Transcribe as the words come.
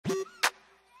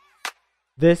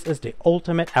This is the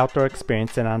ultimate outdoor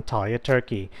experience in Antalya,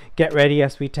 Turkey. Get ready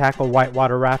as we tackle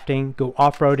whitewater rafting, go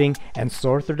off-roading, and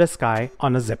soar through the sky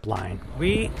on a zip line.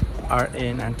 We are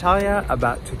in Antalya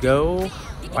about to go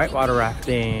whitewater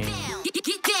rafting.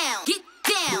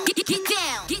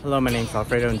 Hello, my name is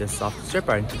Alfredo and this is Off the Strip.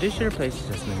 Our introduce you to places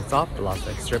just named off the Las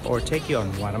Vegas Strip or take you on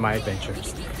one of my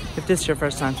adventures. If this is your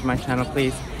first time to my channel,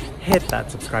 please hit that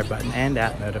subscribe button and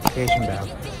that notification bell.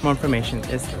 More information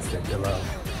is listed below.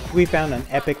 We found an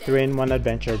epic 3-in-1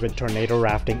 adventure with tornado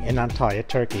rafting in Antalya,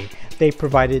 Turkey. They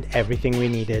provided everything we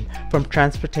needed, from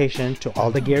transportation to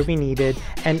all the gear we needed,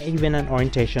 and even an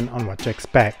orientation on what to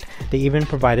expect. They even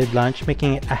provided lunch,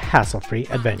 making it a hassle-free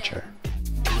adventure.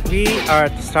 We are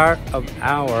at the start of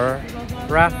our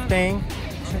rafting.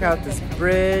 Check out this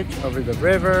bridge over the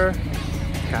river.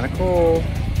 It's kind of cool.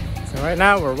 So right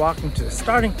now we're walking to the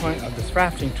starting point of this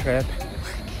rafting trip.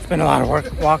 It's been a lot of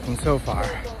work walking so far.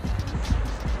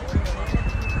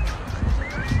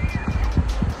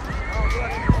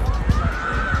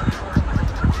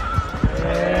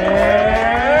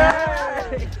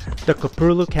 The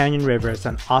Köprülü Canyon River is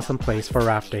an awesome place for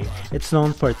rafting. It's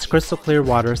known for its crystal clear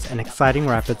waters and exciting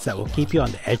rapids that will keep you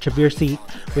on the edge of your seat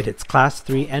with its class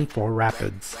 3 and 4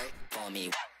 rapids.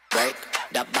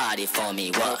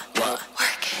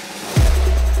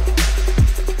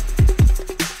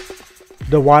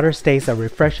 The water stays a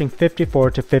refreshing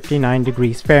 54 to 59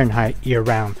 degrees Fahrenheit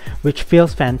year-round, which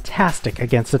feels fantastic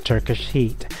against the Turkish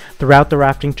heat. Throughout the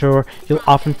rafting tour, you'll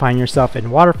often find yourself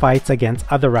in water fights against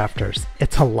other rafters.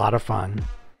 It's a lot of fun.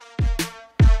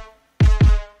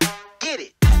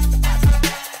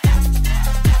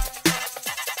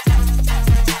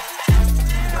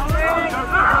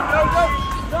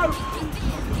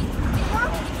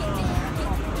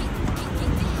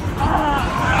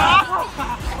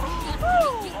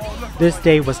 This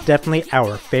day was definitely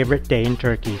our favorite day in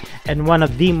Turkey and one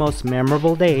of the most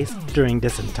memorable days during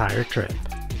this entire trip.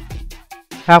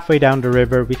 Halfway down the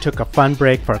river, we took a fun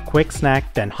break for a quick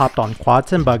snack, then hopped on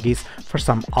quads and buggies for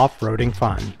some off-roading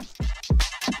fun.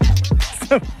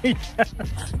 So we just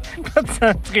put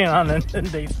sunscreen on and then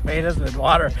they sprayed us with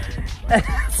water and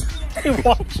it's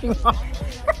washing off.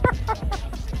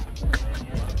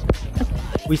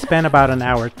 We spent about an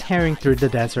hour tearing through the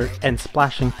desert and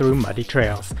splashing through muddy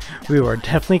trails. We were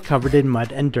definitely covered in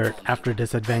mud and dirt after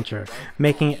this adventure,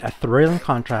 making it a thrilling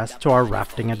contrast to our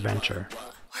rafting adventure.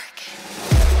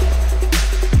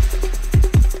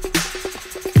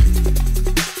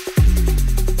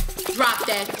 Drop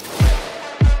that.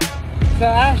 So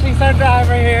Ashley's our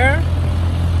driver here,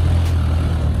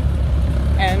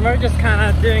 and we're just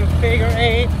kind of doing figure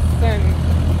eights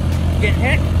and getting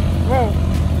hit. Whoa.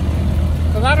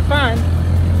 It's a lot of fun.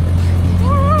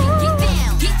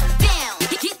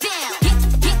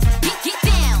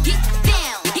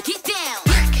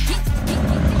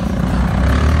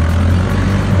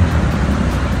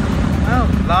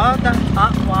 Oh, love that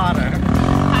hot water.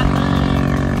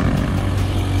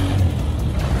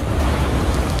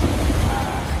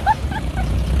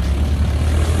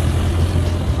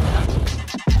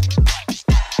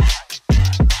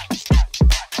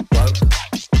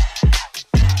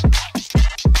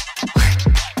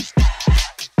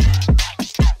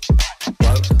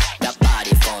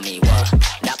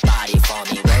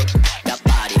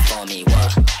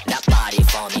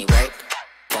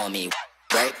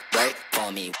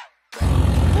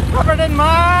 Covered in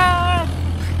mud!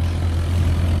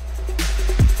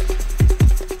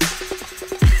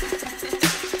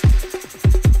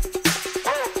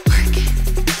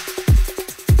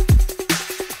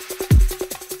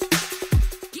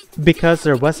 Because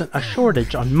there wasn't a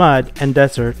shortage on mud and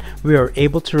desert, we were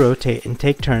able to rotate and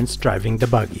take turns driving the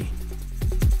buggy.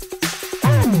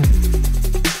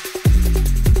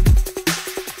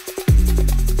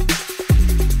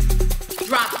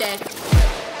 Drop that.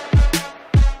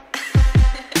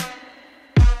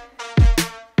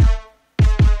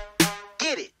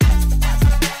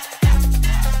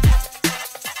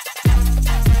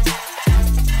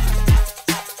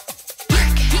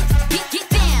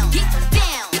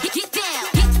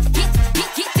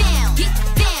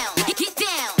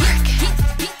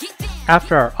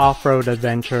 After our off-road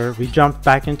adventure, we jumped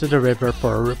back into the river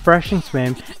for a refreshing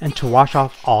swim and to wash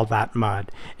off all that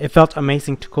mud. It felt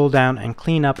amazing to cool down and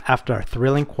clean up after a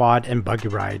thrilling quad and buggy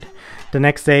ride. The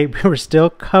next day, we were still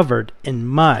covered in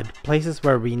mud, places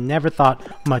where we never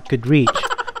thought mud could reach.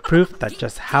 Proof that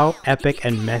just how epic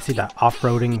and messy that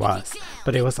off-roading was,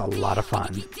 but it was a lot of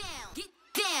fun.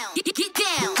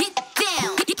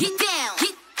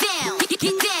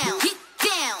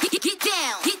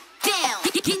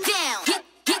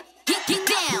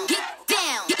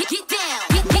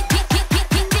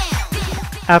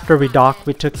 After we docked,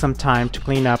 we took some time to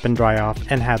clean up and dry off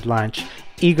and had lunch,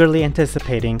 eagerly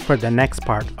anticipating for the next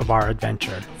part of our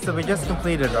adventure. So we just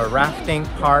completed our rafting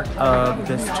part of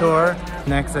this tour.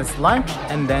 Next is lunch,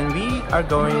 and then we are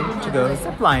going to go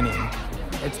ziplining.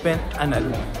 It's been an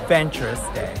adventurous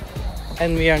day.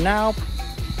 And we are now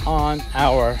on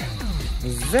our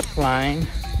zipline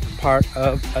part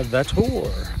of the tour.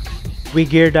 We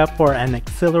geared up for an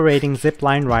exhilarating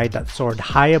zipline ride that soared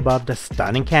high above the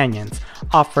stunning canyons,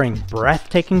 offering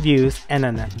breathtaking views and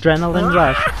an adrenaline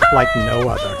rush like no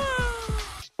other.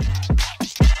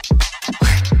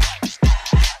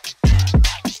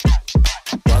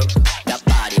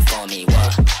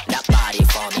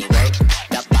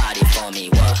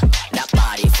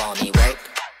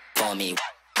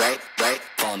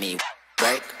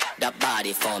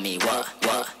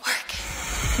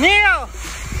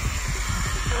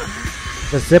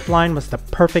 The zipline was the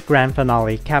perfect grand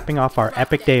finale, capping off our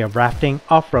epic day of rafting,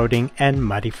 off-roading, and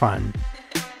muddy fun.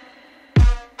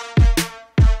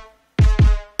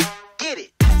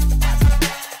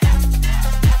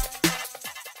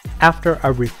 After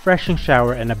a refreshing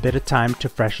shower and a bit of time to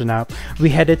freshen up,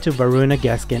 we headed to Varuna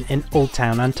Gezgin in Old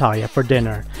Town Antalya for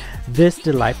dinner. This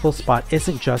delightful spot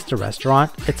isn't just a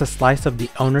restaurant, it's a slice of the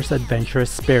owner's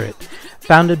adventurous spirit.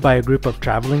 Founded by a group of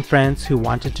traveling friends who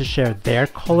wanted to share their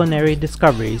culinary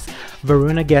discoveries,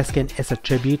 Varuna Gezgin is a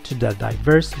tribute to the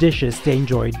diverse dishes they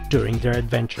enjoyed during their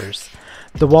adventures.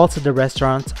 The walls of the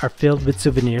restaurants are filled with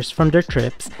souvenirs from their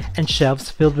trips and shelves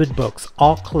filled with books,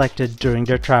 all collected during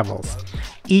their travels.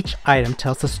 Each item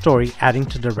tells a story, adding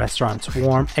to the restaurant's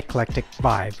warm, eclectic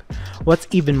vibe. What's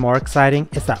even more exciting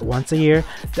is that once a year,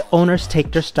 the owners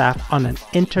take their staff on an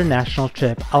international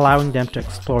trip, allowing them to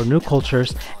explore new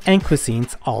cultures and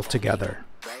cuisines all together.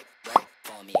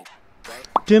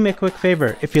 Do me a quick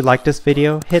favor, if you like this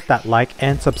video, hit that like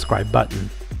and subscribe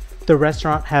button. The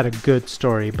restaurant had a good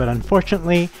story, but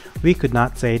unfortunately, we could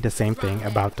not say the same thing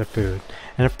about the food.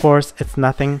 And of course, it's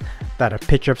nothing that a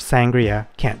pitcher of sangria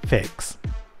can't fix.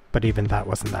 But even that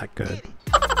wasn't that good.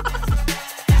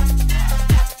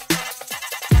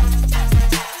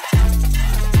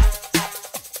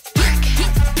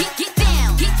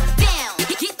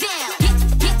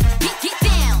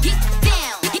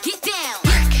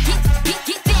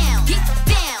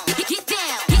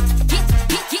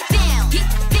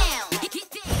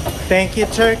 Thank you,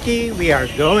 Turkey. We are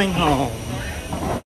going home.